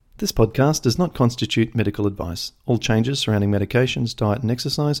This podcast does not constitute medical advice. All changes surrounding medications, diet and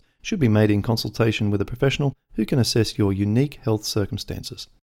exercise should be made in consultation with a professional who can assess your unique health circumstances.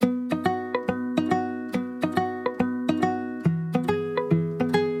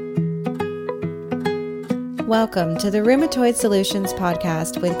 Welcome to the Rheumatoid Solutions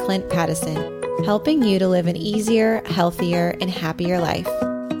podcast with Clint Pattison, helping you to live an easier, healthier, and happier life.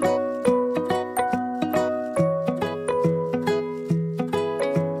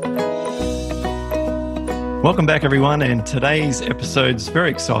 Welcome back, everyone, and today's episode is very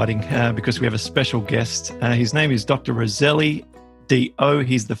exciting because we have a special guest. His name is Dr. Rosselli, D.O.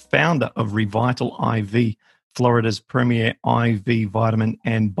 He's the founder of Revital IV, Florida's premier IV vitamin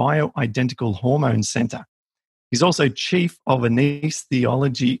and bioidentical hormone center. He's also chief of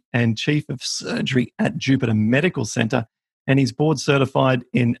anesthesiology and chief of surgery at Jupiter Medical Center, and he's board certified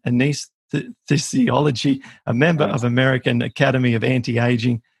in anesthesiology, a member of American Academy of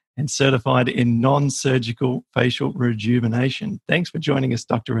Anti-Aging, and certified in non-surgical facial rejuvenation. Thanks for joining us,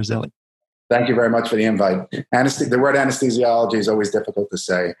 Dr. Rosselli. Thank you very much for the invite. The word anesthesiology is always difficult to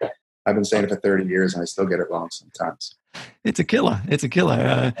say. I've been saying it for 30 years and I still get it wrong sometimes. It's a killer. It's a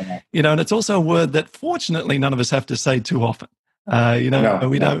killer. And it's also a word that fortunately none of us have to say too often. We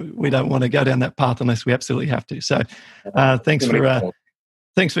don't want to go down that path unless we absolutely have to. So thanks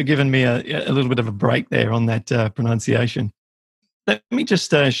for giving me a little bit of a break there on that pronunciation. Let me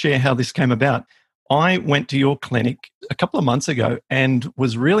just share how this came about. I went to your clinic a couple of months ago and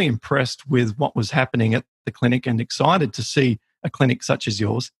was really impressed with what was happening at the clinic and excited to see a clinic such as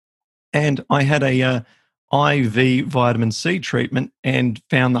yours. And I had a IV vitamin C treatment and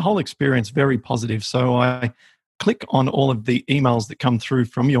found the whole experience very positive. So I click on all of the emails that come through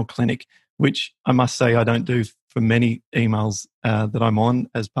from your clinic, which I must say I don't do for many emails that I'm on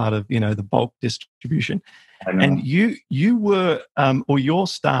as part of, the bulk distribution. And you were, or your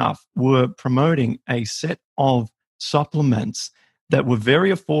staff were promoting a set of supplements that were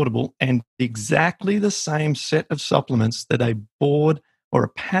very affordable and exactly the same set of supplements that a board or a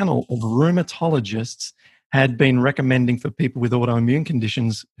panel of rheumatologists had been recommending for people with autoimmune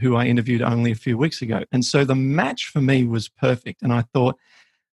conditions who I interviewed only a few weeks ago. And so the match for me was perfect. And I thought,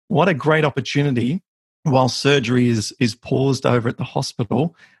 what a great opportunity while surgery is paused over at the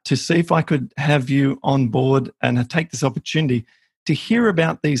hospital to see if I could have you on board and take this opportunity to hear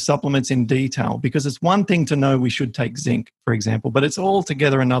about these supplements in detail, because it's one thing to know we should take zinc, for example, but it's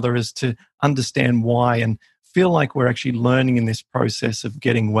altogether another is to understand why and feel like we're actually learning in this process of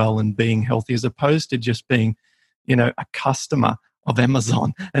getting well and being healthy, as opposed to just being, a customer of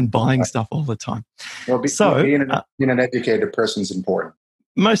Amazon and buying stuff all the time. Well, being an educated person is important.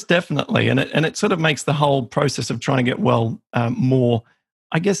 Most definitely. And it sort of makes the whole process of trying to get well more,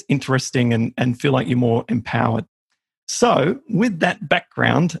 I guess, interesting and feel like you're more empowered. So with that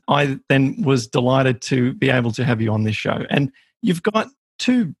background, I then was delighted to be able to have you on this show. And you've got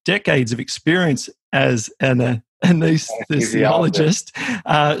 2 decades of experience as an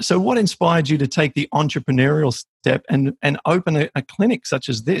anesthesiologist. So what inspired you to take the entrepreneurial step and open a clinic such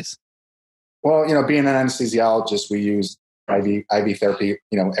as this? Well, being an anesthesiologist, we use IV therapy,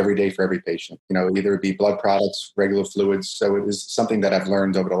 every day for every patient, either it be blood products, regular fluids. So it was something that I've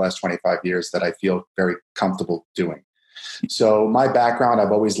learned over the last 25 years that I feel very comfortable doing. So my background,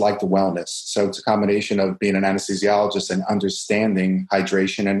 I've always liked the wellness. So it's a combination of being an anesthesiologist and understanding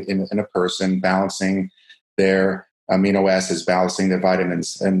hydration in a person, balancing their amino acids, balancing their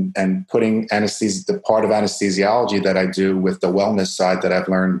vitamins, and putting the part of anesthesiology that I do with the wellness side that I've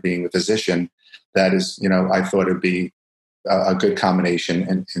learned being a physician. That is, I thought it'd be a good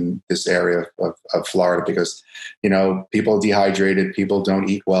combination in this area of Florida because, people are dehydrated, people don't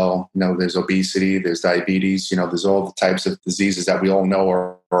eat well, there's obesity, there's diabetes, there's all the types of diseases that we all know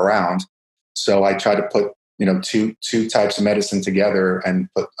are around. So I try to put, two types of medicine together and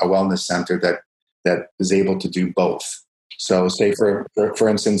put a wellness center that is able to do both. So say for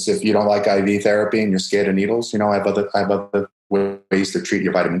instance, if you don't like IV therapy and you're scared of needles, I have other ways to treat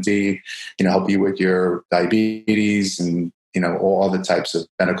your vitamin D, help you with your diabetes and, all other types of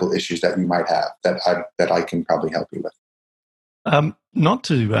medical issues that you might have that I can probably help you with. Not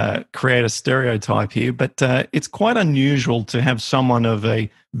to create a stereotype here, but it's quite unusual to have someone of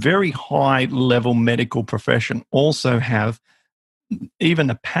a very high level medical profession also have even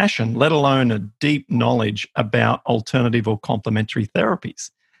a passion, let alone a deep knowledge about alternative or complementary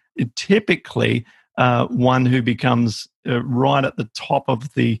therapies. Typically, one who becomes right at the top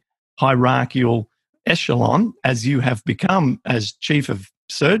of the hierarchical echelon, as you have become as chief of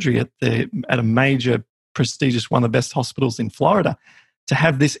surgery at a major prestigious, one of the best hospitals in Florida, to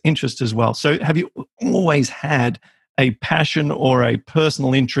have this interest as well. So have you always had a passion or a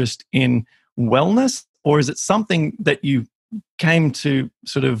personal interest in wellness, or is it something that you came to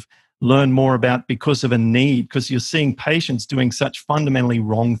sort of learn more about because of a need, because you're seeing patients doing such fundamentally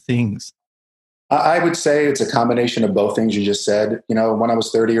wrong things? I would say it's a combination of both things you just said. When I was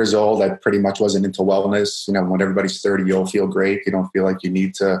 30 years old, I pretty much wasn't into wellness. When everybody's 30, you'll feel great. You don't feel like you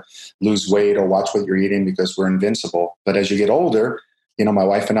need to lose weight or watch what you're eating because we're invincible. But as you get older, my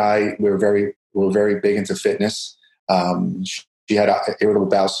wife and I, we're very big into fitness. She had irritable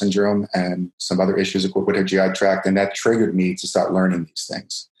bowel syndrome and some other issues with her GI tract, and that triggered me to start learning these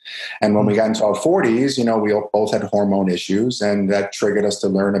things. And when we got into our 40s, we both had hormone issues, and that triggered us to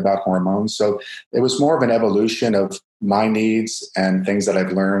learn about hormones. So it was more of an evolution of my needs and things that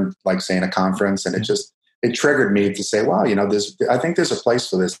I've learned, like say in a conference. And it triggered me to say, wow, I think there's a place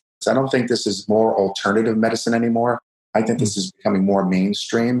for this. I don't think this is more alternative medicine anymore. I think this is becoming more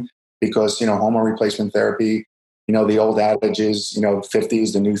mainstream because, hormone replacement therapy, the old adage is, 50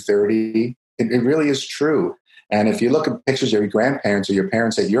 is the new 30. It really is true. And if you look at pictures of your grandparents or your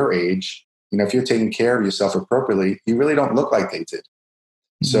parents at your age, if you're taking care of yourself appropriately, you really don't look like they did.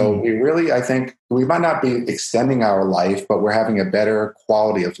 Mm-hmm. So I think we might not be extending our life, but we're having a better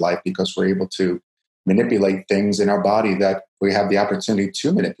quality of life because we're able to manipulate things in our body that we have the opportunity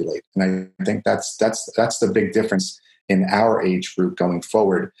to manipulate. And I think that's the big difference in our age group going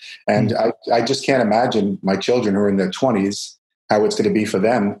forward. And I just can't imagine my children who are in their 20s, how it's going to be for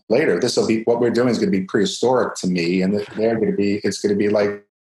them later. What we're doing is going to be prehistoric to me. And it's going to be like,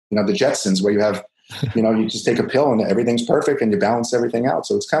 the Jetsons where you have, you just take a pill and everything's perfect and you balance everything out.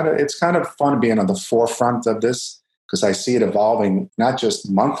 So it's kind of fun being on the forefront of this because I see it evolving, not just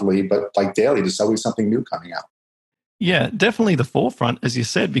monthly, but like daily. There's always something new coming out. Yeah, definitely the forefront, as you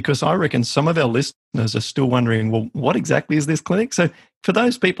said, because I reckon some of our listeners are still wondering, well, what exactly is this clinic? So for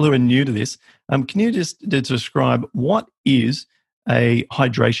those people who are new to this, can you just describe what is a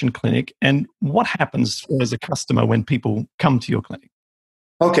hydration clinic and what happens as a customer when people come to your clinic?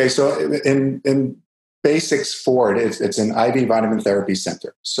 Okay, so in basics for it, it's an IV vitamin therapy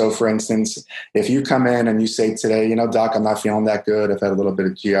center. So for instance, if you come in and you say today, doc, I'm not feeling that good. I've had a little bit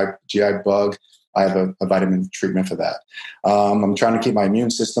of GI bug. I have a vitamin treatment for that. I'm trying to keep my immune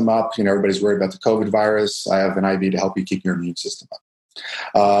system up. Everybody's worried about the COVID virus. I have an IV to help you keep your immune system up.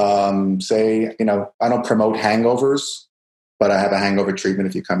 I don't promote hangovers, but I have a hangover treatment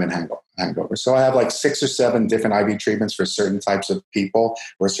if you come in hangover. So I have like 6 or 7 different IV treatments for certain types of people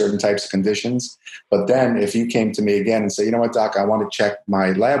or certain types of conditions. But then if you came to me again and say, you know what, doc, I want to check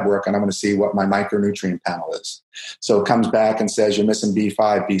my lab work and I want to see what my micronutrient panel is. So it comes back and says you're missing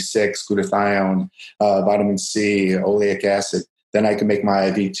B5, B6, glutathione, vitamin C, oleic acid. Then I can make my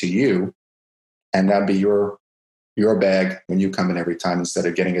IV to you, and that'd be your bag when you come in every time instead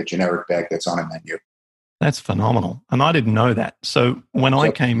of getting a generic bag that's on a menu. That's phenomenal. And I didn't know that. So when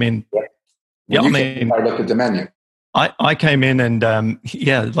I came in, I looked at the menu. I came in and,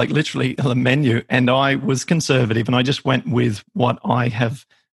 like literally the menu, and I was conservative and I just went with what I have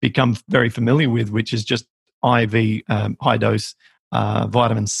become very familiar with, which is just IV high dose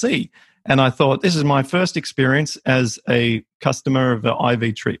vitamin C. And I thought, this is my first experience as a customer of the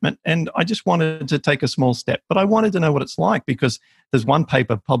IV treatment. And I just wanted to take a small step, but I wanted to know what it's like because there's one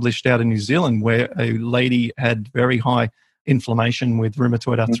paper published out in New Zealand where a lady had very high inflammation with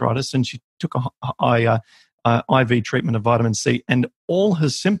rheumatoid arthritis, and she took a IV treatment of vitamin C and all her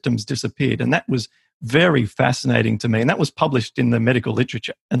symptoms disappeared. And that was very fascinating to me. And that was published in the medical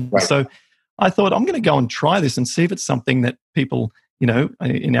literature. And so I thought, I'm going to go and try this and see if it's something that people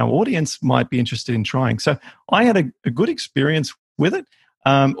in our audience might be interested in trying. So I had a good experience with it.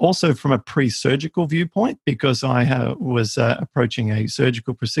 Also from a pre-surgical viewpoint, because I was approaching a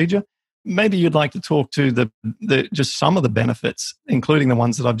surgical procedure. Maybe you'd like to talk to the just some of the benefits, including the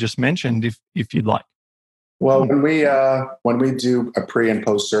ones that I've just mentioned, if you'd like. Well, when we do a pre and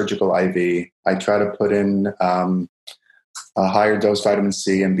post-surgical IV, I try to put in a higher dose vitamin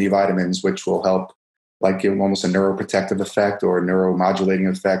C and B vitamins, which will help give almost a neuroprotective effect or a neuromodulating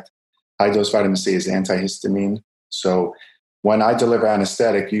effect. High dose vitamin C is antihistamine. So when I deliver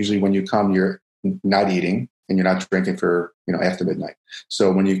anesthetic, usually when you come, you're not eating and you're not drinking for, after midnight.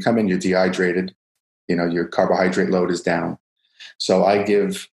 So when you come in, you're dehydrated, your carbohydrate load is down. So I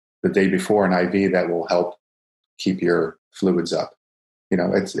give the day before an IV that will help keep your fluids up.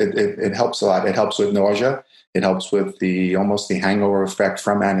 It helps a lot. It helps with nausea. It helps with almost the hangover effect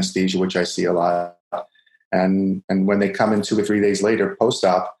from anesthesia, which I see a lot. And when they come in 2 or 3 days later,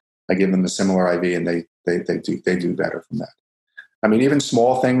 post-op, I give them a similar IV and they do better from that. I mean, even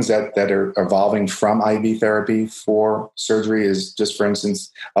small things that are evolving from IV therapy for surgery is just, for instance,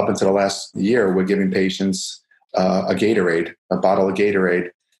 up until the last year, we're giving patients a Gatorade, a bottle of Gatorade,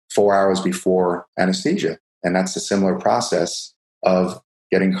 4 hours before anesthesia. And that's a similar process of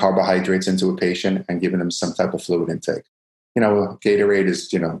getting carbohydrates into a patient and giving them some type of fluid intake. Gatorade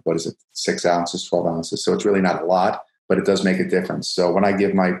is, what is it, 6 ounces, 12 ounces. So it's really not a lot, but it does make a difference. So when I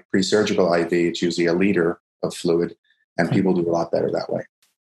give my pre-surgical IV, it's usually a liter of fluid, and people do a lot better that way.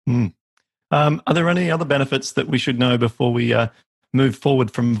 Mm. Are there any other benefits that we should know before we move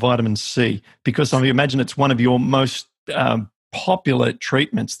forward from vitamin C? Because I imagine it's one of your most popular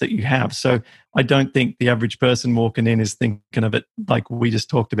treatments that you have. So I don't think the average person walking in is thinking of it like we just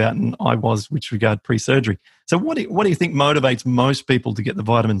talked about, and I was, with regard pre-surgery. So what do you think motivates most people to get the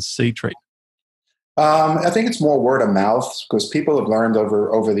vitamin C treatment? I think it's more word of mouth, because people have learned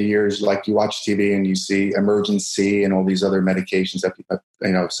over the years, like you watch TV and you see Emergen-C and all these other medications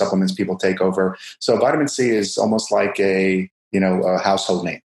that supplements people take over. So vitamin C is almost like a household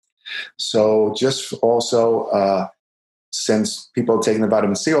name. So just also since people are taking the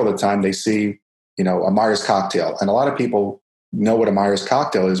vitamin C all the time, they see a Myers cocktail, and a lot of people know what a Myers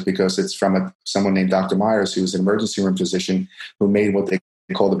cocktail is because it's from someone named Dr. Myers, who was an emergency room physician who made what they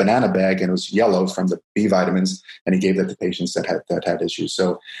called the banana bag, and it was yellow from the B vitamins, and he gave that to patients that had issues.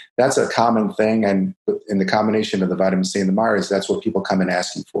 So that's a common thing, and in the combination of the vitamin C and the Myers, that's what people come in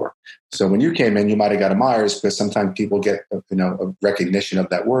asking for. So when you came in, you might have got a Myers, because sometimes people get a recognition of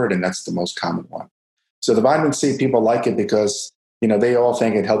that word, and that's the most common one. So the vitamin C, people like it because they all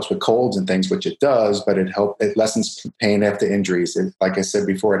think it helps with colds and things, which it does, but it lessens pain after injuries. Like I said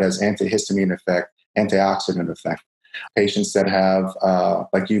before, it has antihistamine effect, antioxidant effect. Patients that have,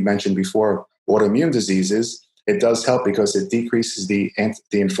 like you mentioned before, autoimmune diseases, it does help because it decreases the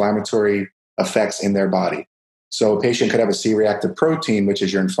inflammatory effects in their body. So a patient could have a C-reactive protein, which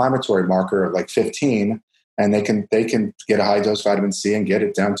is your inflammatory marker, of like 15, and they can get a high dose vitamin C and get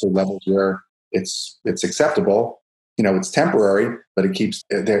it down to levels where it's acceptable. It's temporary, but it keeps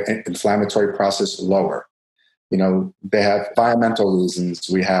their inflammatory process lower. They have environmental reasons.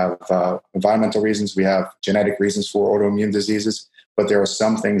 We have We have genetic reasons for autoimmune diseases, but there are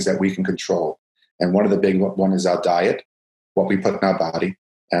some things that we can control. And one of the big one is our diet, what we put in our body,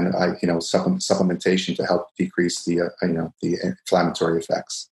 and supplementation to help decrease the inflammatory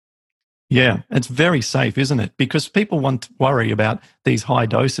effects. Yeah, it's very safe, isn't it? Because people want to worry about these high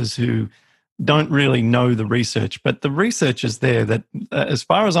doses who don't really know the research, but the research is there that, as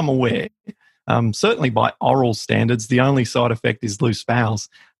far as I'm aware, certainly by oral standards, the only side effect is loose bowels.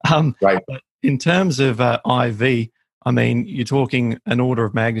 Right. But in terms of IV, I mean, you're talking an order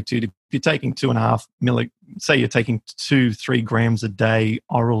of magnitude. If you're taking 2.5 say you're taking 2-3 grams a day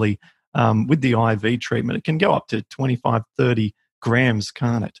orally with the IV treatment, it can go up to 25-30 grams,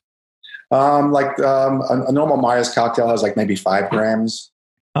 can't it? A normal Myers cocktail has like maybe 5 grams.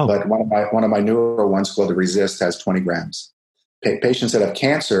 Oh. But one of my newer ones called the Resist has 20 grams. Patients that have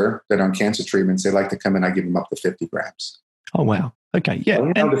cancer, that are on cancer treatments, they like to come in. I give them up to 50 grams. Oh, wow. Okay, yeah.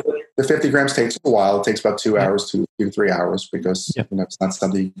 The 50 grams takes a while. It takes about 2 hours, 2 to 3 hours, because it's not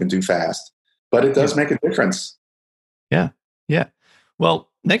something you can do fast. But it does make a difference. Yeah. Well,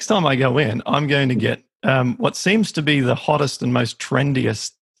 next time I go in, I'm going to get what seems to be the hottest and most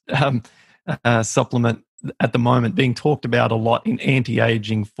trendiest supplement at the moment, being talked about a lot in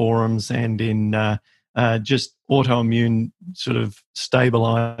anti-aging forums and in just autoimmune sort of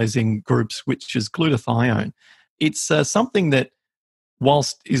stabilizing groups, which is glutathione. It's something that,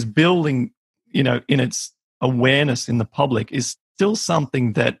 whilst is building, in its awareness in the public, is still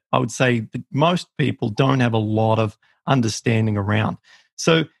something that I would say that most people don't have a lot of understanding around.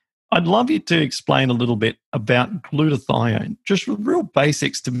 So I'd love you to explain a little bit about glutathione, just real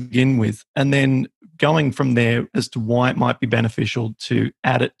basics to begin with, and then going from there as to why it might be beneficial to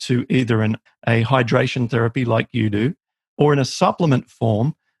add it to either a hydration therapy like you do, or in a supplement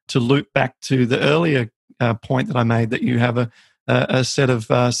form, to loop back to the earlier point that I made, that you have a set of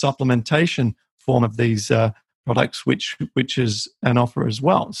supplementation form of these products, which is an offer as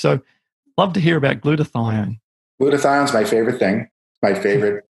well. So love to hear about glutathione. Glutathione is my favorite thing.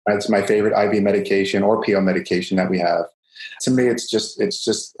 It's my favorite IV medication or PO medication that we have. To me, it's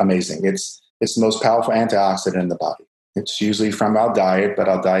just amazing. It's the most powerful antioxidant in the body. It's usually from our diet, but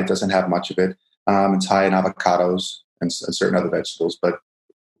our diet doesn't have much of it. It's high in avocados and certain other vegetables, but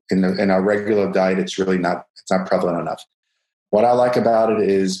in our regular diet, it's not prevalent enough. What I like about it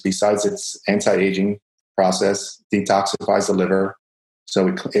is, besides its anti-aging process, detoxifies the liver, so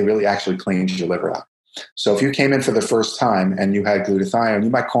it really actually cleans your liver out. So if you came in for the first time and you had glutathione, you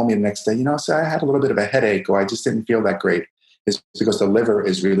might call me the next day, say I had a little bit of a headache, or I just didn't feel that great. It's because the liver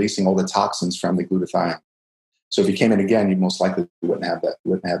is releasing all the toxins from the glutathione. So if you came in again, you most likely wouldn't have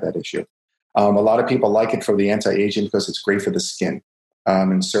that issue. A lot of people like it for the anti-aging because it's great for the skin.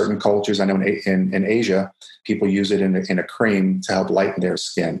 In certain cultures, I know in Asia, people use it in a cream to help lighten their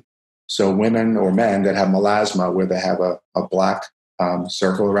skin. So women or men that have melasma, where they have a black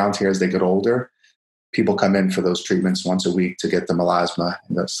circle around here as they get older, people come in for those treatments once a week to get the melasma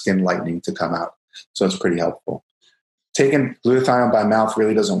and the skin lightening to come out. So it's pretty helpful. Taking glutathione by mouth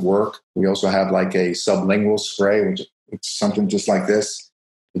really doesn't work. We also have like a sublingual spray, which it's something just like this.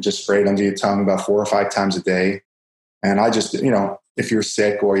 You just spray it under your tongue about 4 or 5 times a day. And I just, if you're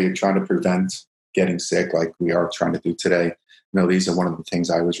sick or you're trying to prevent getting sick, like we are trying to do today, these are one of the things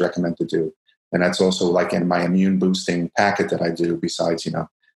I always recommend to do. And that's also like in my immune boosting packet that I do besides,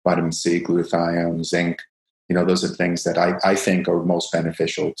 vitamin C, glutathione, zinc. Those are things that I think are most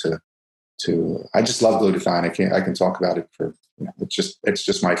beneficial to I just love glutathione. I can talk about it for, it's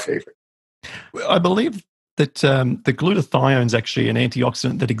just my favorite. I believe that the glutathione is actually an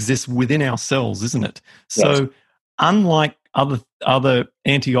antioxidant that exists within our cells, isn't it? So yes. Unlike other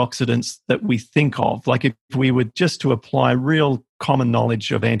antioxidants that we think of, like if we were just to apply real common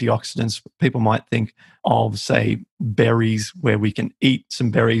knowledge of antioxidants, people might think of, say, berries, where we can eat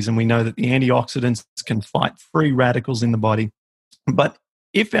some berries and we know that the antioxidants can fight free radicals in the body. But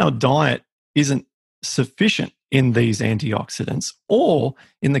if our diet isn't sufficient in these antioxidants, or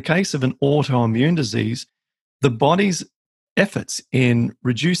in the case of an autoimmune disease, the body's efforts in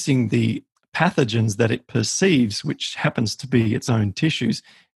reducing the pathogens that it perceives, which happens to be its own tissues,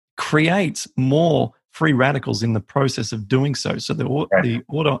 creates more free radicals in the process of doing so. So the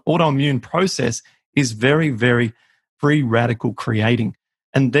autoimmune process is very, very free radical creating.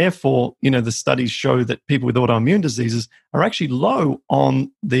 And therefore, the studies show that people with autoimmune diseases are actually low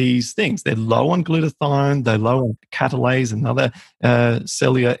on these things. They're low on glutathione, they're low on catalase, another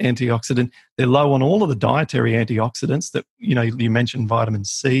cellular antioxidant. They're low on all of the dietary antioxidants that, you mentioned vitamin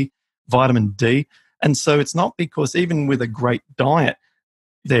C, vitamin D. And so it's not because even with a great diet,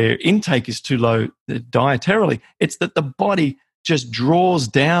 their intake is too low dietarily. It's that the body just draws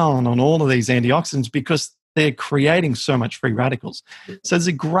down on all of these antioxidants because they're creating so much free radicals. So there's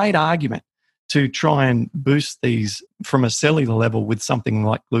a great argument to try and boost these from a cellular level with something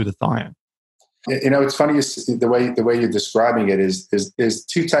like glutathione. It's funny the way you're describing it is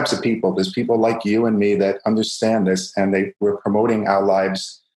two types of people. There's people like you and me that understand this, and we're promoting our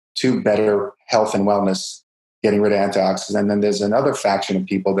lives to better health and wellness, getting rid of antioxidants. And then there's another faction of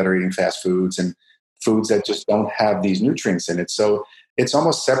people that are eating fast foods and foods that just don't have these nutrients in it. So it's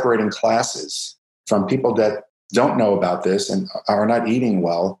almost separating classes from people that don't know about this and are not eating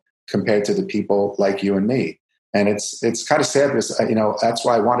well compared to the people like you and me. And it's kind of sad because, that's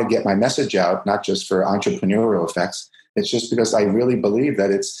why I want to get my message out, not just for entrepreneurial effects. It's just because I really believe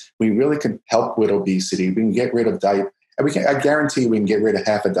that we really can help with obesity. We can get rid of I guarantee we can get rid of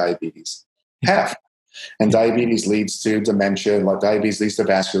half of diabetes. Half. And diabetes leads to dementia, diabetes leads to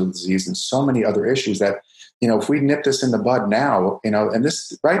vascular disease and so many other issues that, if we nip this in the bud now, and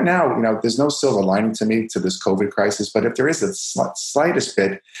this right now, there's no silver lining to me to this COVID crisis. But if there is a slightest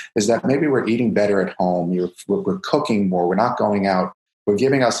bit, is that maybe we're eating better at home. We're cooking more. We're not going out. We're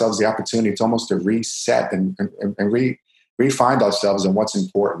giving ourselves the opportunity to almost to reset and re-find ourselves and what's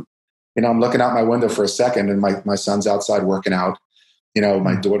important. I'm looking out my window for a second and my son's outside working out.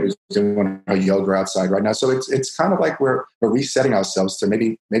 My daughter's doing her yoga outside right now. So it's kind of like we're resetting ourselves to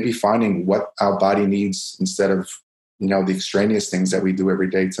maybe finding what our body needs instead of, the extraneous things that we do every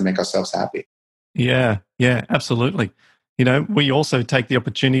day to make ourselves happy. Yeah, absolutely. We also take the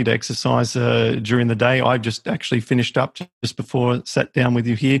opportunity to exercise during the day. I just actually finished up just before I sat down with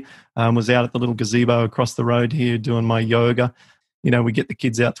you here. Was out at the little gazebo across the road here doing my yoga. We get the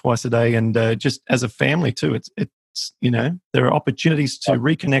kids out twice a day, and just as a family too, it's there are opportunities to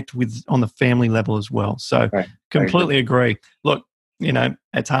reconnect with on the family level as well. So completely agree. Look,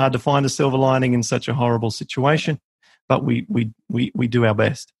 it's hard to find a silver lining in such a horrible situation, but we do our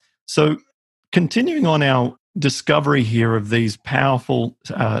best. So continuing on our discovery here of these powerful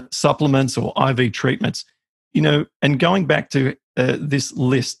supplements or IV treatments, and going back to this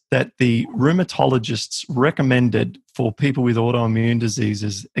list that the rheumatologists recommended for people with autoimmune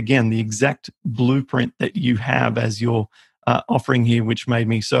diseases, again, the exact blueprint that you have as your offering here, which made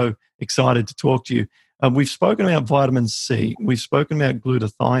me so excited to talk to you. We've spoken about vitamin C. We've spoken about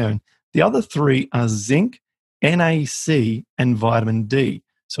glutathione. The other three are zinc, NAC, and vitamin D.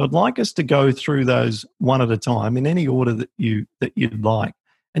 So I'd like us to go through those one at a time in any order that you'd like,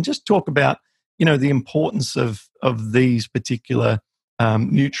 and just talk about the importance of these particular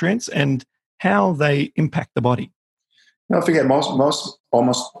nutrients and how they impact the body. Don't forget, almost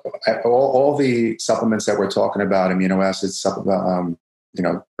all the supplements that we're talking about, amino acids,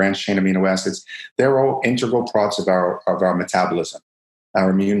 branched chain amino acids. They're all integral parts of our metabolism, our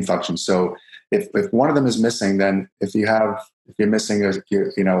immune function. So if one of them is missing, then if you're missing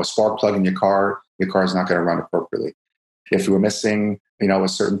a spark plug in your car is not going to run appropriately. If you were missing, a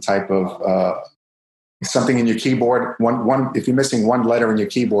certain type of something in your keyboard, if you're missing one letter in your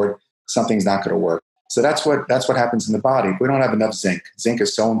keyboard, something's not going to work. So that's what happens in the body. We don't have enough zinc. Zinc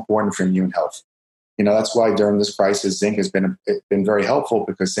is so important for immune health. That's why during this crisis, zinc has been very helpful,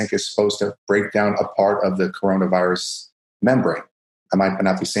 because zinc is supposed to break down a part of the coronavirus membrane. I might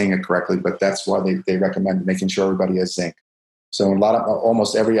not be saying it correctly, but that's why they recommend making sure everybody has zinc. So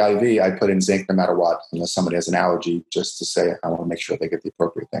almost every IV, I put in zinc no matter what, unless somebody has an allergy, just to say I want to make sure they get the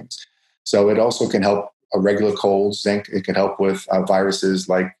appropriate things. So it also can help a regular cold, zinc. It can help with viruses,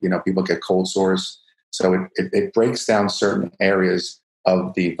 like, people get cold sores. So it breaks down certain areas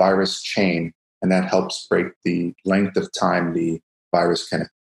of the virus chain, and that helps break the length of time the virus can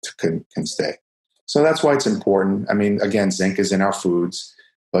stay. So that's why it's important. I mean, again, zinc is in our foods,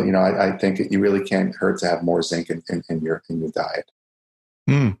 but I think you really can't hurt to have more zinc in your diet.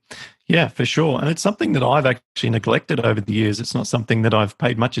 Yeah, for sure. And it's something that I've actually neglected over the years. It's not something that I've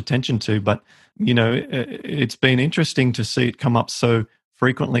paid much attention to, but it's been interesting to see it come up so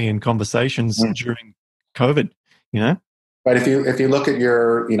frequently in conversations during COVID. But if you look at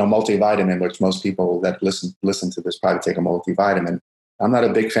your multivitamin, which most people that listen to this probably take a multivitamin, I'm not a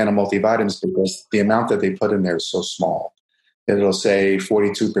big fan of multivitamins because the amount that they put in there is so small. It'll say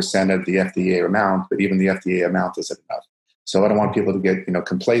 42% of the FDA amount, but even the FDA amount isn't enough. So I don't want people to get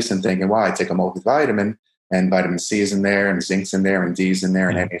complacent thinking, "Wow, I take a multivitamin and vitamin C is in there, and zinc's in there, and D's in there,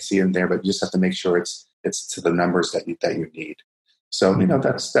 and NAC in there." But you just have to make sure it's to the numbers that you need. So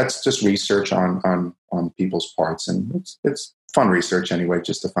that's just research on people's parts, and it's fun research anyway,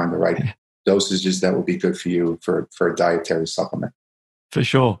 just to find the right dosages that will be good for you for a dietary supplement. For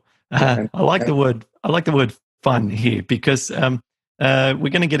sure. I like the word fun here, because we're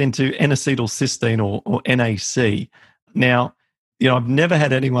going to get into N-acetylcysteine or NAC. Now, I've never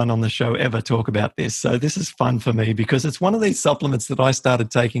had anyone on the show ever talk about this. So this is fun for me, because it's one of these supplements that I started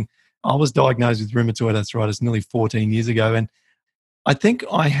taking. I was diagnosed with rheumatoid arthritis nearly 14 years ago. And I think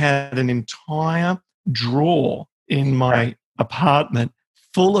I had an entire drawer in my apartment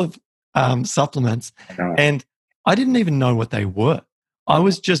full of supplements. And I didn't even know what they were. I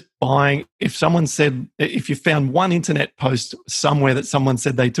was just buying, if you found one internet post somewhere that someone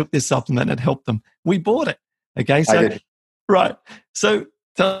said they took this supplement and it helped them, we bought it. Okay, so right. So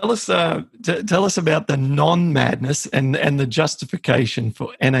tell us about the non-madness and the justification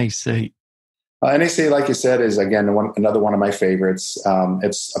for NAC. NAC, like you said, is again another one of my favorites.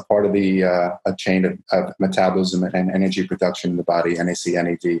 It's a part of the a chain of metabolism and energy production in the body. NAC,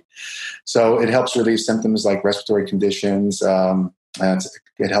 NAD. So it helps relieve symptoms like respiratory conditions.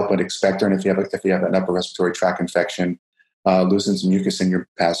 It helps with expectorant if you have an upper respiratory tract infection. Loosens mucus in your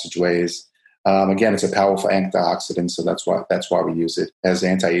passageways. Again, it's a powerful antioxidant, so that's why we use it. It has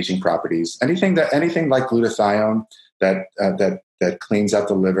anti-aging properties. Anything like glutathione that cleans out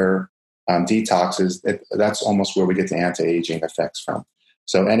the liver, detoxes. That's almost where we get the anti-aging effects from.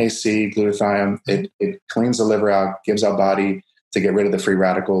 So NAC, glutathione, it cleans the liver out, gives our body to get rid of the free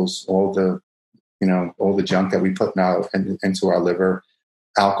radicals, all the junk that we put now into our liver,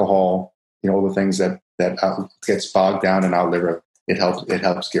 alcohol, all the things that gets bogged down in our liver. It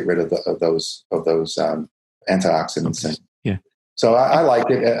helps get rid of those antioxidants. Okay. Yeah. So I like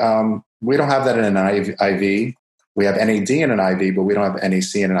it. We don't have that in an IV. We have NAD in an IV, but we don't have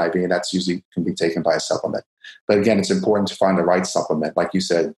NAC in an IV, and that's usually can be taken by a supplement. But again, it's important to find the right supplement. Like you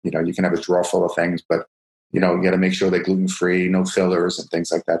said, you can have a drawer full of things, but you got to make sure they're gluten-free, no fillers and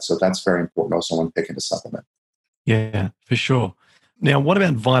things like that. So that's very important also when picking a supplement. Yeah, for sure. Now, what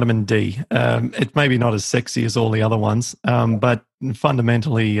about vitamin D? It's maybe not as sexy as all the other ones, but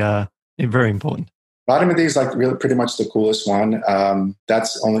fundamentally very important. Vitamin D is really pretty much the coolest one.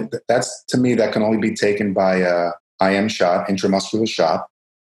 That's to me, that can only be taken by IM shot, intramuscular shot,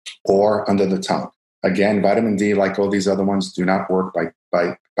 or under the tongue. Again, vitamin D, like all these other ones, do not work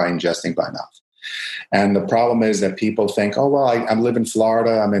by ingesting by mouth. And the problem is that people think, oh, well, I live in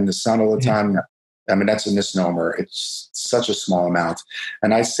Florida. I'm in the sun all the time. I mean, that's a misnomer. It's such a small amount.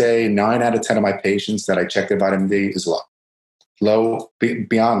 And I say 9 out of 10 of my patients that I check their vitamin D is low,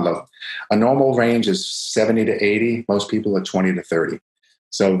 beyond low. A normal range is 70 to 80. Most people are 20 to 30.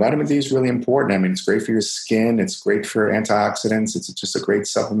 So vitamin D is really important. I mean, it's great for your skin. It's great for antioxidants. It's just a great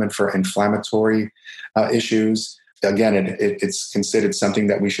supplement for inflammatory issues. Again, it's considered something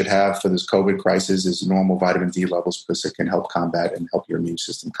that we should have for this COVID crisis is normal vitamin D levels, because it can help combat and help your immune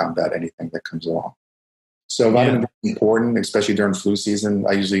system combat anything that comes along. So vitamin D is important, especially during flu season.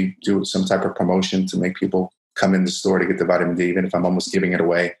 I usually do some type of promotion to make people come in the store to get the vitamin D, even if I'm almost giving it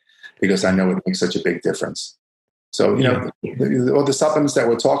away, because I know it makes such a big difference. So, all the supplements that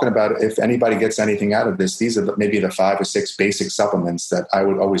we're talking about, if anybody gets anything out of this, these are maybe the 5 or 6 basic supplements that I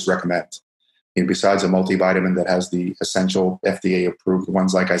would always recommend. Besides a multivitamin that has the essential FDA-approved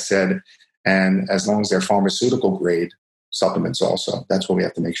ones, like I said, and as long as they're pharmaceutical grade supplements also. That's what we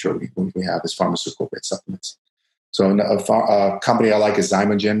have to make sure we have is pharmaceutical grade supplements. So a company I like is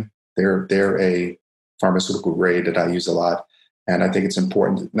Zymogen. They're a pharmaceutical grade that I use a lot. And I think it's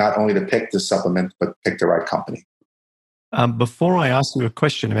important not only to pick the supplement, but pick the right company. Before I ask you a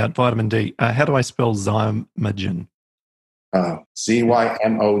question about vitamin D, how do I spell Zymogen? Zymogen.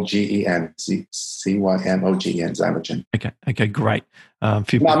 Zymogen. Zymogen. Okay, great. I'm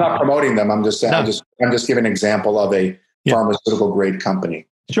not promoting them. I'm just saying. No. I'm just giving an example of a pharmaceutical grade company.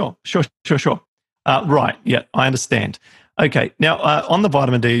 Sure. Right. Yeah, I understand. Okay. Now, on the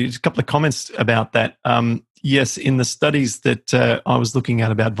vitamin D, a couple of comments about that. Yes, in the studies that I was looking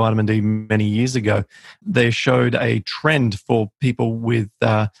at about vitamin D many years ago, they showed a trend for people with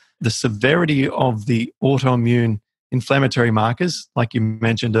the severity of the autoimmune inflammatory markers, like you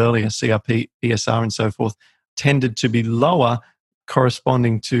mentioned earlier, CRP, ESR, and so forth, tended to be lower,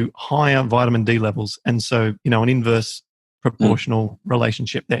 corresponding to higher vitamin D levels. And so, an inverse proportional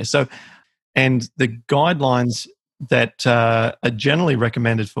relationship there. So, and the guidelines that are generally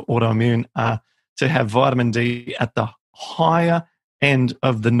recommended for autoimmune are to have vitamin D at the higher end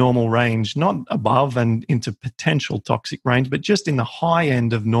of the normal range, not above and into potential toxic range, but just in the high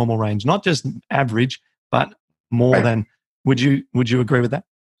end of normal range, not just average, but more than. Would you agree with that?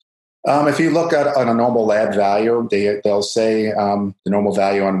 If you look at on a normal lab value, they'll say the normal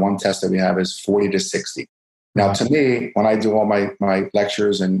value on one test that we have is 40 to 60. Now, to me, when I do all my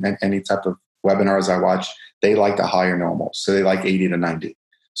lectures and any type of webinars I watch, they like the higher normal. So they like 80 to 90.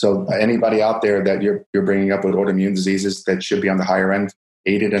 So anybody out there that you're bringing up with autoimmune diseases that should be on the higher end,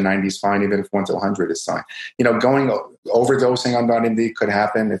 80 to 90 is fine. Even if 1 to 100 is fine. Going overdosing on vitamin D could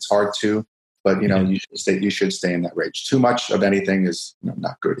happen. It's hard to, but you should stay in that range. Too much of anything is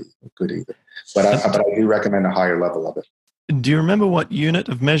not good either. But I do recommend a higher level of it. Do you remember what unit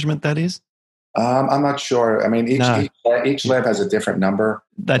of measurement that is? I'm not sure. I mean, each lab has a different number.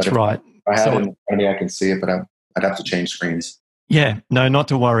 That's right. I can see it, but I'd have to change screens. Yeah, no, not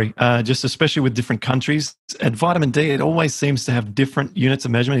to worry. Just especially with different countries. At vitamin D, it always seems to have different units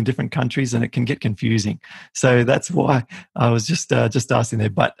of measurement in different countries, and it can get confusing. So that's why I was just asking there.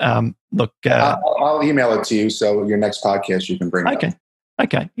 But look, I'll email it to you. So your next podcast, you can bring it up.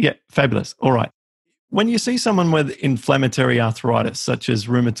 Okay. Yeah, fabulous. All right. When you see someone with inflammatory arthritis, such as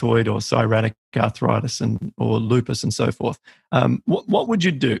rheumatoid or psoriatic arthritis or lupus and so forth, what would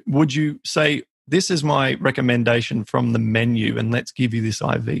you do? Would you say, this is my recommendation from the menu and let's give you this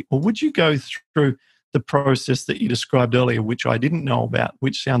IV? Or would you go through the process that you described earlier, which I didn't know about,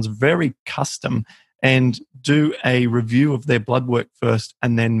 which sounds very custom, and do a review of their blood work first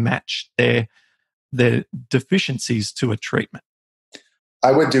and then match their deficiencies to a treatment?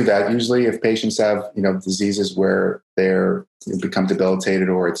 I would do that. Usually if patients have, diseases where they're become debilitated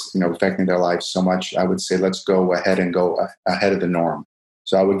or it's, affecting their lives so much, I would say, let's go ahead and go ahead of the norm.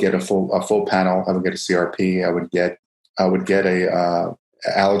 So I would get a full panel. I would get a CRP. I would get a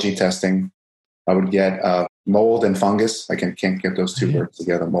allergy testing. I would get mold and fungus. I can't get those two words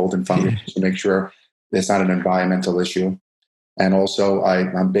together, mold and fungus, to make sure it's not an environmental issue. And also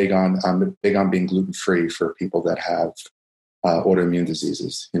I'm big on being gluten-free for people that have autoimmune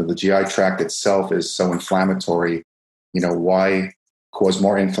diseases. The GI tract itself is so inflammatory. Why cause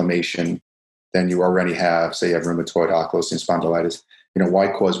more inflammation than you already have? Say you have rheumatoid, ankylosing spondylitis.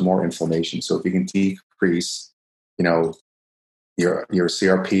 Why cause more inflammation? So if you can decrease, your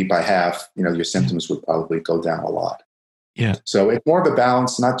CRP by half, your symptoms would probably go down a lot. Yeah. So it's more of a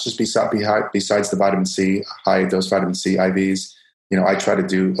balance, not just besides the vitamin C, high dose vitamin C IVs. I try to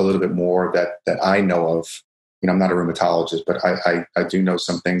do a little bit more that I know of. I'm not a rheumatologist, but I do know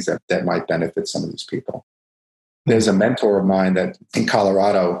some things that might benefit some of these people. There's a mentor of mine that in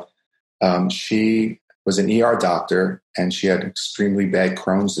Colorado, she was an ER doctor and she had extremely bad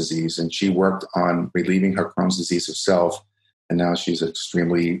Crohn's disease, and she worked on relieving her Crohn's disease herself. And now she's an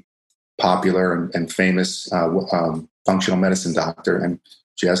extremely popular and famous functional medicine doctor, and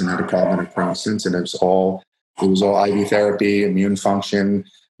she hasn't had a problem in her Crohn's since. And it was all IV therapy, immune function,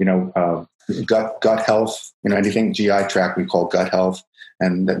 gut health, anything GI tract we call gut health.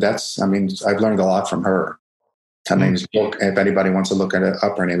 And I've learned a lot from her. Her name is Jill. If anybody wants to look at it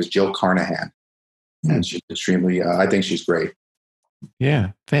up, her name is Jill Carnahan. And she's extremely, I think she's great.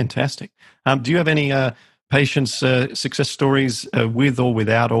 Yeah, fantastic. Do you have any patients' success stories with or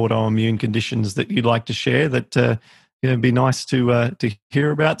without autoimmune conditions that you'd like to share that it'd be nice to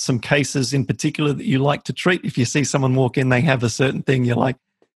hear about? Some cases in particular that you like to treat? If you see someone walk in, they have a certain thing, you're like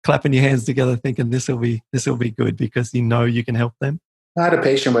clapping your hands together thinking this will be good because you know you can help them. I had a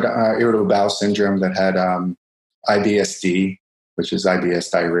patient with irritable bowel syndrome that had IBS-D, which is IBS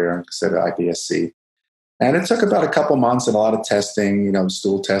diarrhea instead of IBS-C. And it took about a couple months and a lot of testing,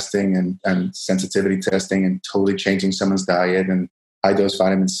 stool testing and sensitivity testing and totally changing someone's diet and high dose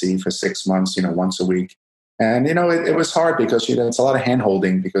vitamin C for 6 months, once a week. And, it was hard because, it's a lot of hand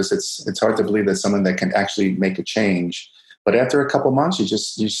holding because it's hard to believe that someone that can actually make a change. But after a couple months,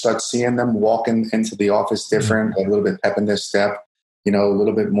 you start seeing them walking into the office different, a little bit pep in their step, a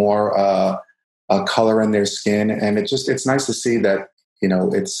little bit more color in their skin. And it's nice to see that,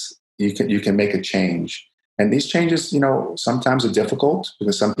 you can make a change. And these changes, sometimes are difficult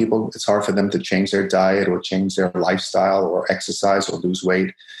because some people, it's hard for them to change their diet or change their lifestyle or exercise or lose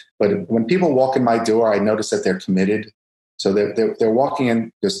weight. But when people walk in my door, I notice that they're committed. So they're walking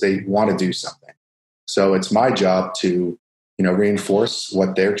in because they want to do something. So it's my job to, reinforce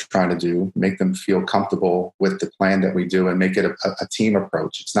what they're trying to do, make them feel comfortable with the plan that we do and make it a team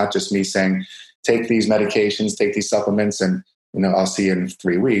approach. It's not just me saying, take these medications, take these supplements, and I'll see you in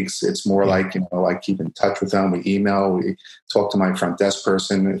 3 weeks. It's more like, I keep in touch with them. We email, we talk to my front desk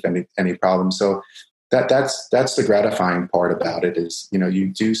person if any problems. So that's the gratifying part about it is, you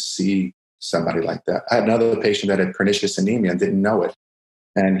do see somebody like that. I had another patient that had pernicious anemia and didn't know it.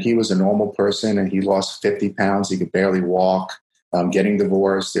 And he was a normal person and he lost 50 pounds. He could barely walk, getting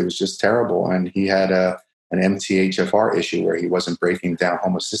divorced. It was just terrible. And he had an MTHFR issue where he wasn't breaking down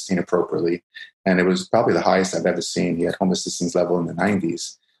homocysteine appropriately. And it was probably the highest I've ever seen. He had homocysteine level in the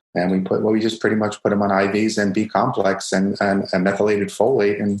 90s. And we just pretty much put him on IVs and B complex and methylated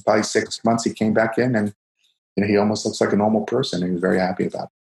folate. And by 6 months, he came back in and he almost looks like a normal person. And he was very happy about it.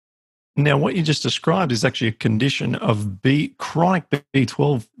 Now, what you just described is actually a condition of chronic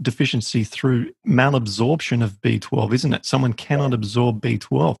B12 deficiency through malabsorption of B12, isn't it? Someone cannot absorb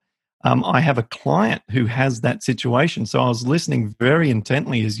B12. I have a client who has that situation. So I was listening very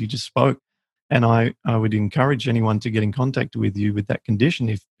intently as you just spoke. And I would encourage anyone to get in contact with you with that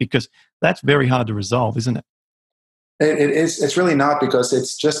condition because that's very hard to resolve, isn't it? It is. It's really not because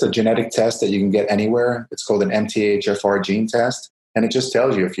it's just a genetic test that you can get anywhere. It's called an MTHFR gene test. And it just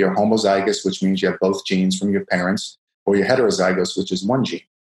tells you if you're homozygous, which means you have both genes from your parents, or you're heterozygous, which is one gene.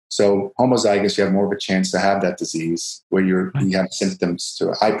 So homozygous, you have more of a chance to have that disease where you have symptoms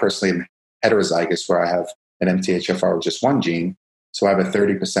to it. I personally am heterozygous where I have an MTHFR with just one gene. So I have a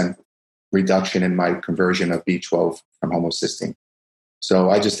 30% reduction in my conversion of B12 from homocysteine. So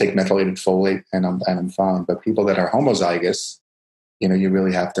I just take methylated folate and I'm fine. But people that are homozygous, you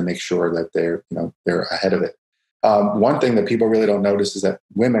really have to make sure that they're ahead of it. One thing that people really don't notice is that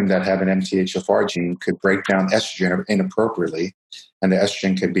women that have an MTHFR gene could break down estrogen inappropriately, and the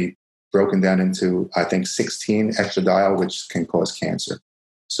estrogen can be broken down into, I think, 16 estradiol, which can cause cancer.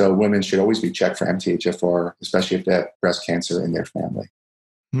 So women should always be checked for MTHFR, especially if they have breast cancer in their family.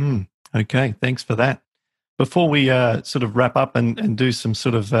 Okay, thanks for that. Before we sort of wrap up and do some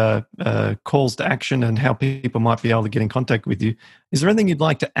sort of calls to action and how people might be able to get in contact with you, is there anything you'd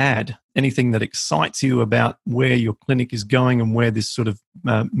like to add? Anything that excites you about where your clinic is going and where this sort of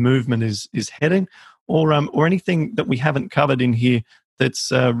movement is heading, or anything that we haven't covered in here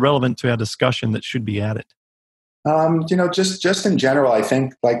that's relevant to our discussion that should be added? Just in general, I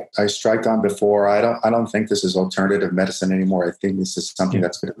think, like I striked on before, I don't think this is alternative medicine anymore. I think this is something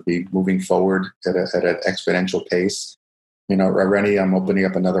that's going to be moving forward at an exponential pace. Already I'm opening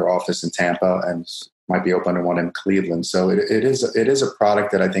up another office in Tampa and might be opening one in Cleveland. So it is a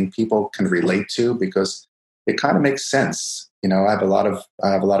product that I think people can relate to because it kind of makes sense. I have a lot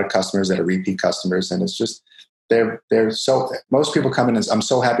of customers that are repeat customers, and it's just they're so, most people come in and I'm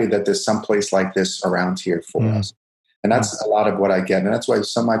so happy that there's some place like this around here for us. And that's a lot of what I get. And that's why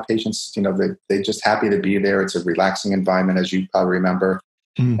some of my patients, they're just happy to be there. It's a relaxing environment, as you probably remember.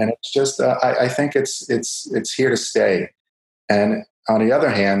 And it's just, I think it's here to stay. And on the other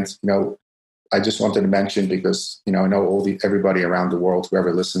hand, I just wanted to mention because, I know everybody around the world,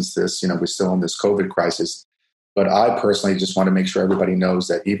 whoever listens to this, we're still in this COVID crisis. But I personally just want to make sure everybody knows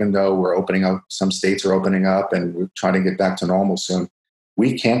that even though we're opening up, some states are opening up and we're trying to get back to normal soon,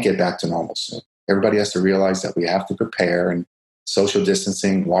 we can't get back to normal soon. Everybody has to realize that we have to prepare and social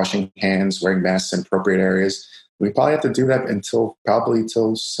distancing, washing hands, wearing masks in appropriate areas. We probably have to do that until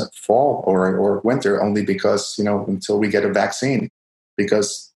fall or winter, only because, until we get a vaccine,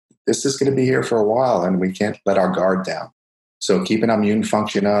 because this is going to be here for a while and we can't let our guard down. So keeping our immune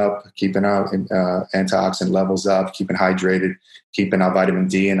function up, keeping our antioxidant levels up, keeping hydrated, keeping our vitamin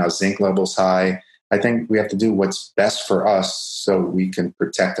D and our zinc levels high. I think we have to do what's best for us so we can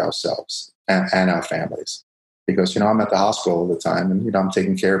protect ourselves and our families. Because, I'm at the hospital all the time and, I'm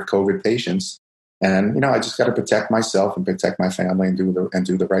taking care of COVID patients. And, I just got to protect myself and protect my family and do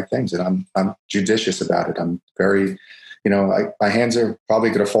the right things. And I'm judicious about it. I'm very, my hands are probably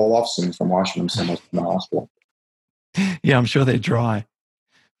going to fall off soon from washing them so much in the hospital. Yeah, I'm sure they're dry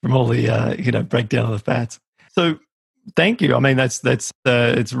from all the, breakdown of the fats. So thank you. I mean, that's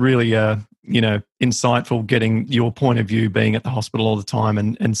it's really, insightful getting your point of view being at the hospital all the time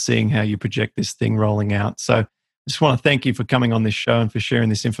and seeing how you project this thing rolling out. So I just want to thank you for coming on this show and for sharing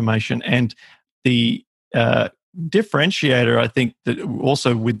this information. And the differentiator, I think, that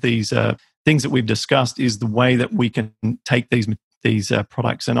also with these things that we've discussed is the way that we can take these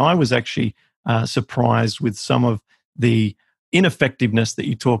products. And I was actually surprised with some of the ineffectiveness that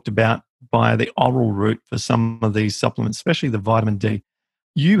you talked about via the oral route for some of these supplements, especially the vitamin D.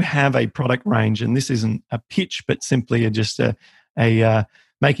 You have a product range, and this isn't a pitch, but simply just a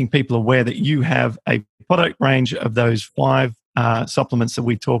making people aware that you have a product range of those 5 supplements that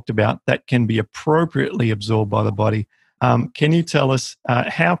we talked about that can be appropriately absorbed by the body. Can you tell us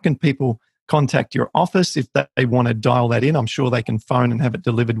how can people contact your office if they want to dial that in? I'm sure they can phone and have it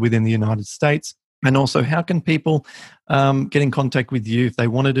delivered within the United States. And also, how can people get in contact with you if they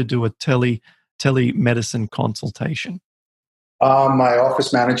wanted to do a telemedicine consultation? My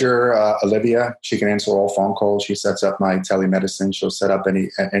office manager, Olivia, she can answer all phone calls. She sets up my telemedicine. She'll set up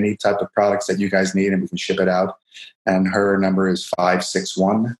any type of products that you guys need, and we can ship it out. And her number is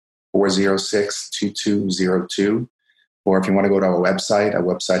 561-406-2202. Or if you want to go to our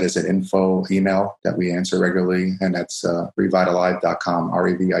website is an info email that we answer regularly, and that's revitalive.com,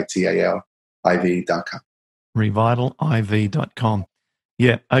 REVITALIV.com. Revitaliv.com.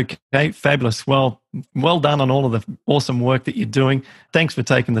 Yeah, okay, fabulous. Well done on all of the awesome work that you're doing. Thanks for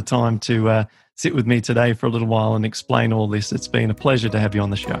taking the time to sit with me today for a little while and explain all this. It's been a pleasure to have you on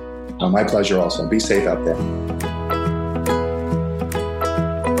the show. Oh, my pleasure also. Be safe out there.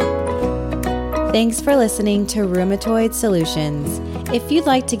 Thanks for listening to Rheumatoid Solutions. If you'd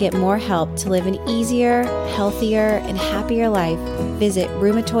like to get more help to live an easier, healthier, and happier life, visit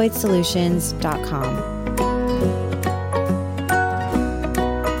rheumatoidsolutions.com.